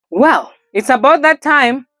Well, it's about that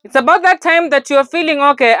time. It's about that time that you're feeling,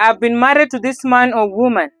 okay, I've been married to this man or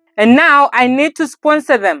woman, and now I need to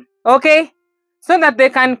sponsor them, okay? So that they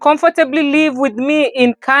can comfortably live with me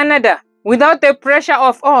in Canada without the pressure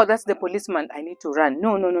of, oh, that's the policeman, I need to run.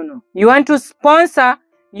 No, no, no, no. You want to sponsor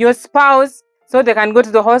your spouse so they can go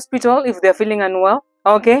to the hospital if they're feeling unwell,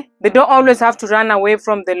 okay? They don't always have to run away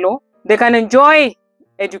from the law. They can enjoy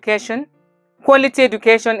education, quality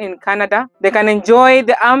education in Canada. They can enjoy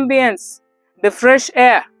the ambience, the fresh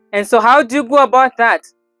air. And so how do you go about that?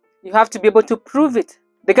 You have to be able to prove it.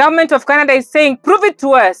 The government of Canada is saying, prove it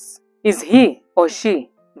to us. Is he or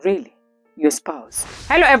she really your spouse?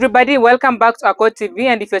 Hello everybody, welcome back to Akot TV.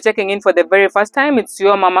 And if you're checking in for the very first time, it's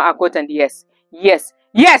your mama Akot, and yes,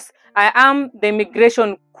 I am the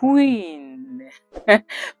immigration queen.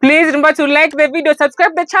 Please remember to like the video,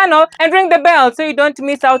 subscribe the channel, and ring the bell so you don't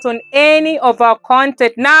miss out on any of our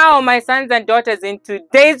content. Now, my sons and daughters, in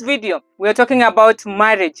today's video, we are talking about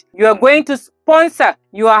marriage. You are going to sponsor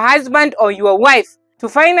your husband or your wife to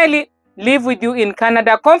finally live with you in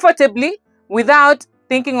Canada comfortably without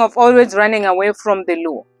thinking of always running away from the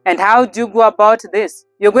law. And how do you go about this?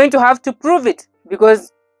 You're going to have to prove it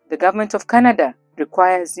because the government of Canada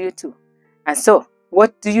requires you to. And so,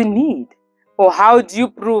 what do you need? Or how do you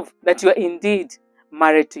prove that you are indeed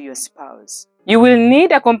married to your spouse? You will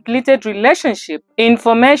need a completed relationship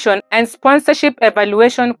information and sponsorship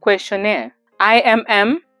evaluation questionnaire,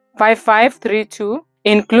 IMM 5532,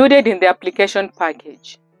 included in the application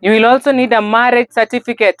package. You will also need a marriage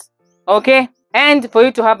certificate, okay? And for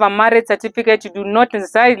you to have a marriage certificate, you do not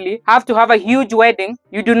necessarily have to have a huge wedding.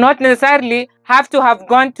 You do not necessarily have to have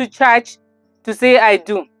gone to church to say I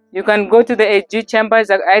do. You can go to the AG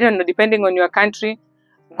chambers, I don't know, depending on your country.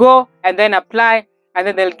 Go and then apply, and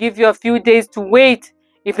then they'll give you a few days to wait.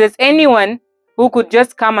 If there's anyone who could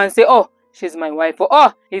just come and say, oh, she's my wife, or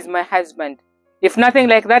oh, he's my husband. If nothing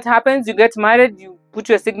like that happens, you get married, you put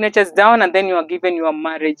your signatures down, and then you are given your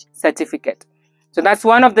marriage certificate. So that's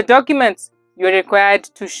one of the documents you're required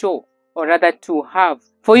to show, or rather to have,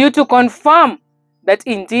 for you to confirm that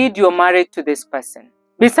indeed you're married to this person.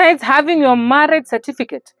 Besides having your marriage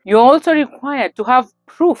certificate, you're also required to have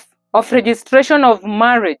proof of registration of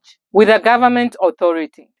marriage with a government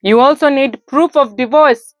authority. You also need proof of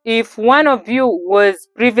divorce if one of you was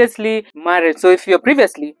previously married. So if you're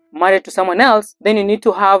previously married to someone else, then you need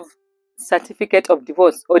to have certificate of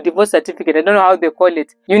divorce or divorce certificate. I don't know how they call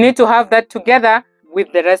it. You need to have that together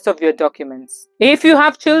with the rest of your documents. If you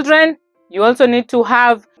have children, you also need to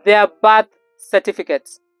have their birth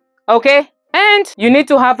certificates. Okay? And you need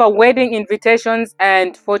to have a wedding invitations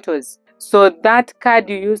and photos. So that card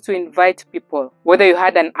you use to invite people, whether you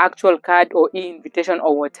had an actual card or e-invitation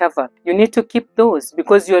or whatever, you need to keep those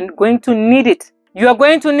because you're going to need it. You are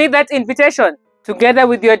going to need that invitation together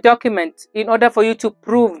with your document in order for you to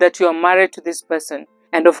prove that you are married to this person.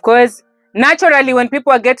 And of course, naturally, when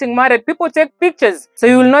people are getting married, people take pictures. So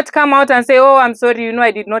you will not come out and say, oh, I'm sorry, you know,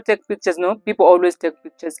 I did not take pictures. No, people always take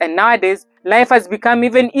pictures. And nowadays, life has become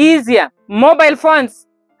even easier. Mobile phones,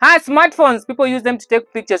 smartphones, people use them to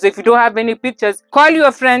take pictures. So if you don't have any pictures, call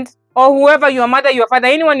your friend or whoever, your mother, your father,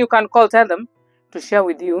 anyone you can call, tell them to share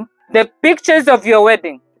with you the pictures of your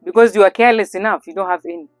wedding because you are careless enough. You don't have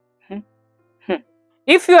any.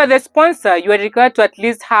 If you are the sponsor, you are required to at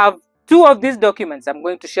least have 2 of these documents. I'm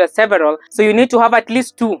going to share several. So you need to have at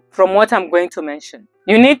least 2 from what I'm going to mention.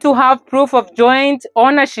 You need to have proof of joint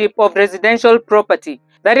ownership of residential property.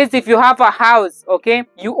 That is, if you have a house, okay,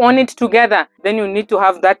 you own it together, then you need to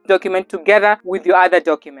have that document together with your other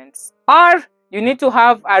documents. Or you need to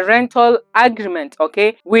have a rental agreement,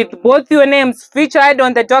 okay, with both your names featured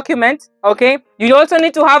on the document, okay. You also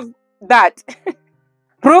need to have that.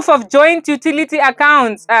 Proof of joint utility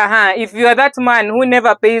accounts. If you are that man who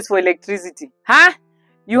never pays for electricity.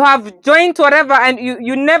 You have joint whatever and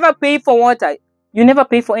you never pay for water. You never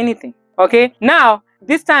pay for anything. Okay? Now,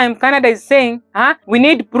 this time Canada is saying, we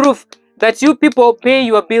need proof that you people pay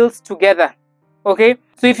your bills together. Okay?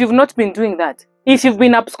 So if you've not been doing that, if you've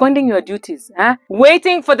been absconding your duties,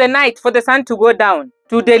 waiting for the night for the sun to go down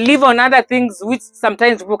to deliver on other things which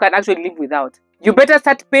sometimes people can actually live without, you better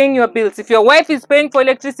start paying your bills. If your wife is paying for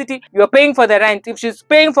electricity, you're paying for the rent. If she's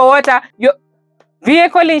paying for water, your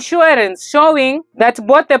vehicle insurance showing that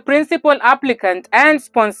both the principal applicant and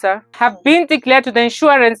sponsor have been declared to the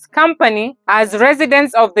insurance company as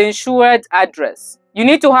residents of the insured address. You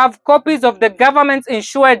need to have copies of the government's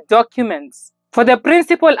insured documents for the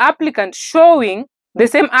principal applicant showing the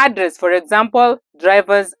same address, for example,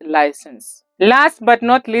 driver's license. Last but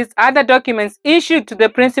not least, other documents issued to the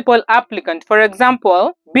principal applicant, for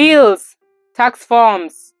example, bills tax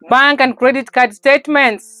forms, bank and credit card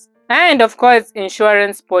statements, and of course,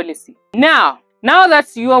 insurance policy. Now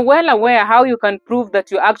that you are well aware how you can prove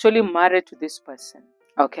that you're actually married to this person,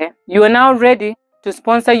 okay, you are now ready to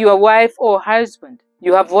sponsor your wife or husband.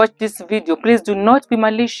 You have watched this video. Please do not be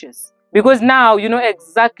malicious, because now you know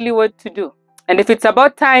exactly what to do. And if it's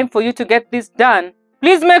about time for you to get this done,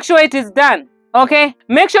 please make sure it is done, okay?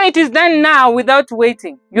 Make sure it is done now without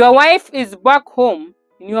waiting. Your wife is back home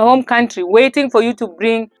in your home country waiting for you to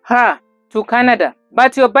bring her to Canada,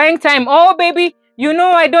 but you're buying time. Oh baby, you know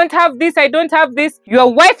I don't have this, I don't have this.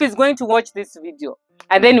 Your wife is going to watch this video,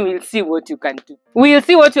 and then we'll see what you can do. We'll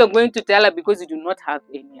see what you're going to tell her, because you do not have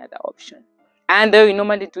any other option. And we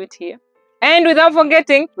normally do it here. And without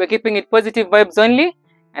forgetting, we're keeping it positive vibes only,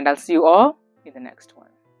 and I'll see you all in the next one.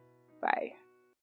 Bye.